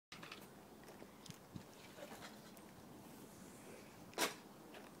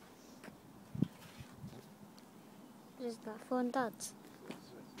is that phone, Dad's?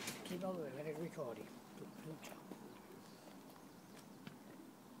 Keep on with it, let it record it.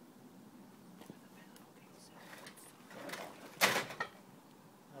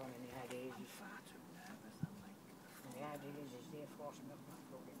 Oh, and the idea is, far too nervous, I'm like... And the idea is they're forcing us back,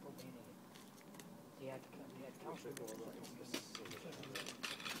 but they put me in it. They had council doors.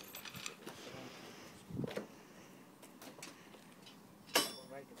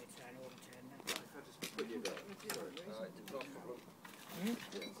 Right, they try and overturn that. If I just put you there, sorry, no problem.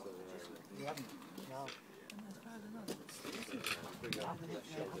 You haven't? No.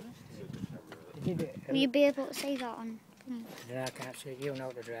 Will you be able to say that on? No, I can't see it. You know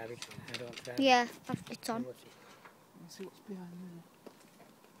how to drive it. I don't drive it. Yeah, it's on. Let's see what's behind there.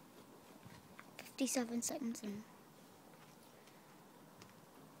 57 seconds in.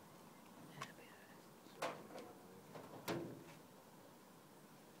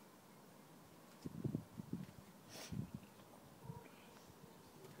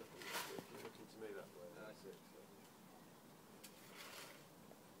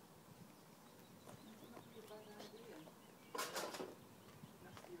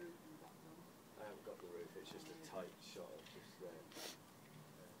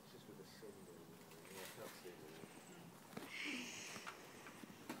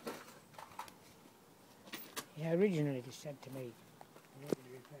 Yeah, originally they said to me, you want to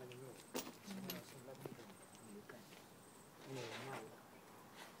repair the roof. So I said, let me go. You can. Yeah, now.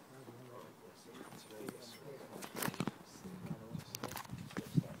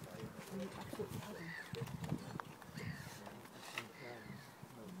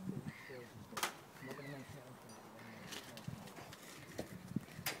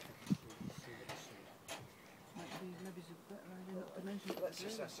 Let's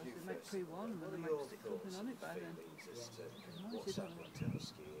just ask you they make first. pre-one and they make stick something on it by then. What's happening to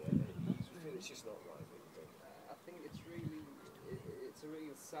Huskey? You feel it's just not right, what you think? I think it's really, it's a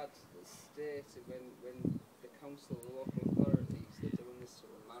real sad state when the council, the local authorities, they're doing this to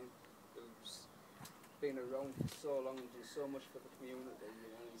a man who's been around for so long and done so much for the community,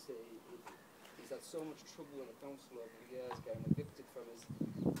 you know, he's had so much trouble with the council over the years, getting evicted from his,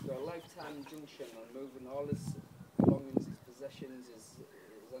 got a lifetime injunction on moving all his belongings, his possessions, his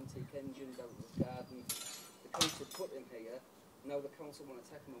antique engines out of his garden. The council put him here. Now the council want to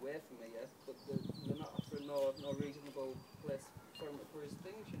take him away from here, but they're not offering no reasonable place for him for his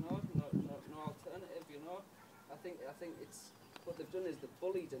things, you know, no alternative, you know. I think it's what they've done is they've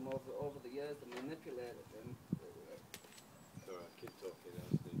bullied him over the years, they manipulated him. Alright, keep talking.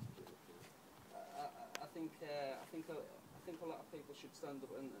 I think a lot of people should stand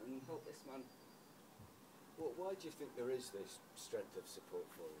up and help this man. Well, why do you think there is this strength of support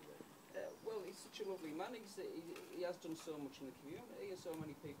for him then? Well, he's such a lovely man. He has done so much in the community, and so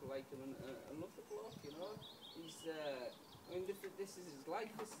many people like him and love the bloke. You know, he's. I mean, this is his life.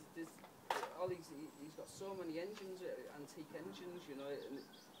 He's got so many engines, antique engines. You know, and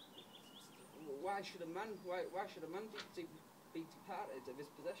why should a man be departed of his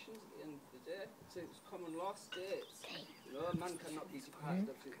possessions at the end of the day? It's common law states. You know, a man cannot be departed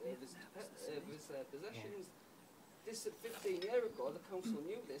of his possessions. This 15 years ago, the council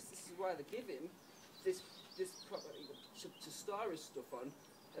knew this. This is why they give him this property to store his stuff on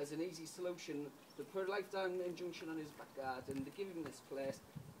as an easy solution. They put a lifetime injunction on his back garden. They give him this place.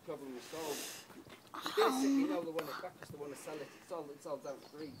 Problem is solved. Basically, now they want it back because they want to sell it. It's all down to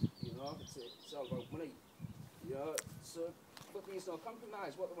greed. You know, it's all about money. You know, so but there's no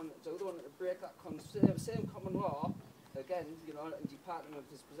compromise. What they want to do, they want to break that same common law. Again, you know, and depart him of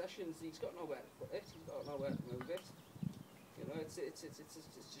his possessions. He's got nowhere to put it. He's got nowhere to move it. You know, it's a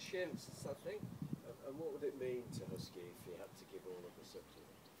shame. It's a sad thing. And what would it mean to Huskey if he had to give all of this up to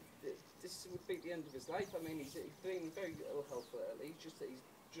him? This would be the end of his life. I mean, he's been very ill health lately. He's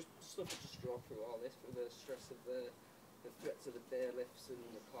just suffered a stroke through all this, through the stress of the threats of the bailiffs and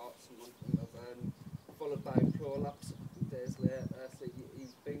the courts and one thing another, and followed by prolapse days later. So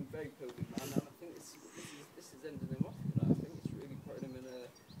he's been very poorly man, and I think this is ending him off. You know, I think it's really putting him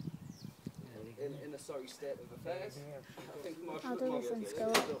in a sorry state of affairs. I think How do the things go?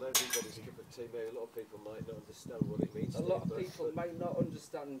 Not everybody's cup of tea, maybe a lot of people might not understand what it means. A lot of people might not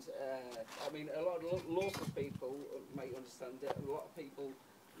understand. I mean, a lot of local people might understand it, and a lot of people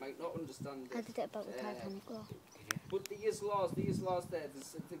might not understand it. I did it about the Titanic law. But these laws there,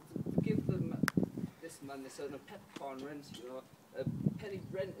 to give them this man this on a peppercorn rent, you know, a penny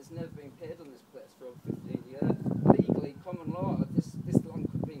rent has never been paid on this place for over 15 years. Legally, common law, this land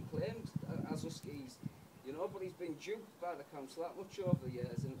could have been claimed as Huskies, you know, but he's been duped by the council that much over the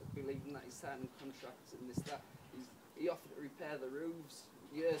years and believing that he's signing contracts and this, that. He offered to repair the roofs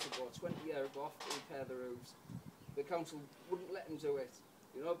years ago, 20 years ago, offered to repair the roofs. the council wouldn't let him do it,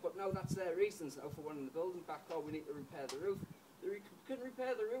 you know. But now that's their reasons now for wanting the building back. Oh, we need to repair the roof. They couldn't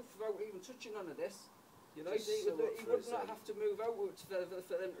repair the roof without even touching none of this. You know, he would not have to move out for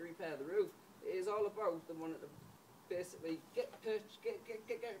them to repair the roof. It is all about them wanting to basically get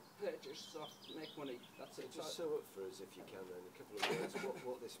purchased off, make money. That's it. Just sum up for us, if you can, in a couple of words,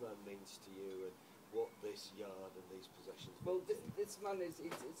 what this man means to you and what this yard and these possessions Well, mean to you. this man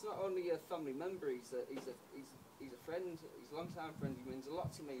it's not only a family member, he's a friend, he's a long-time friend. He means a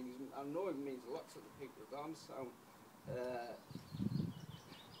lot to me. I know he means a lot to the people of Darmstown.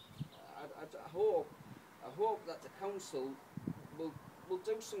 I hope that the council will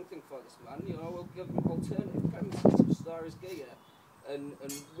do something for this man. You know, we'll give him alternative premises to store his gear, and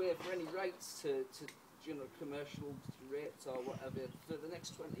waive for any rights to you know, commercial rates or whatever for the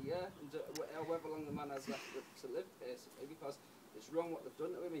next 20 years, and however long the man has left to live, basically, because it's wrong what they've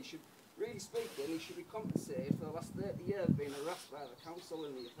done to him. He should, really speaking, he should be compensated for the last 30 years being harassed by the council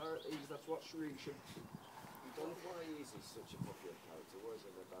and the authorities. That's what really should be done. Why is he such a popular character? What is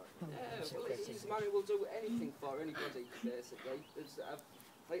it about him? Yeah, well, he's a man who will do anything for anybody, basically.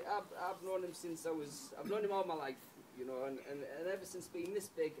 I've known him since I've known him all my life, you know, and ever since being this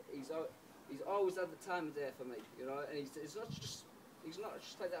big, he's always had the time of day for me, you know, and he's not just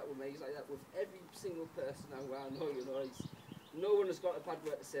like that with me, he's like that with every single person I know, you know. No one has got a bad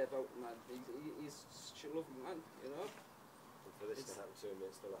word to say about him, man. He's such a lovely man, you know. And for this to happen to him,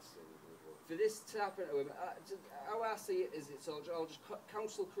 it's the last thing. For this to happen to him, how I see it is it's all just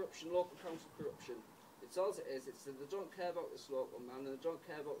council corruption, local council corruption. It's all it is. It's that they don't care about this local man, and they don't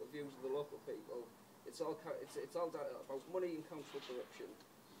care about the views of the local people. It's all about money and council corruption.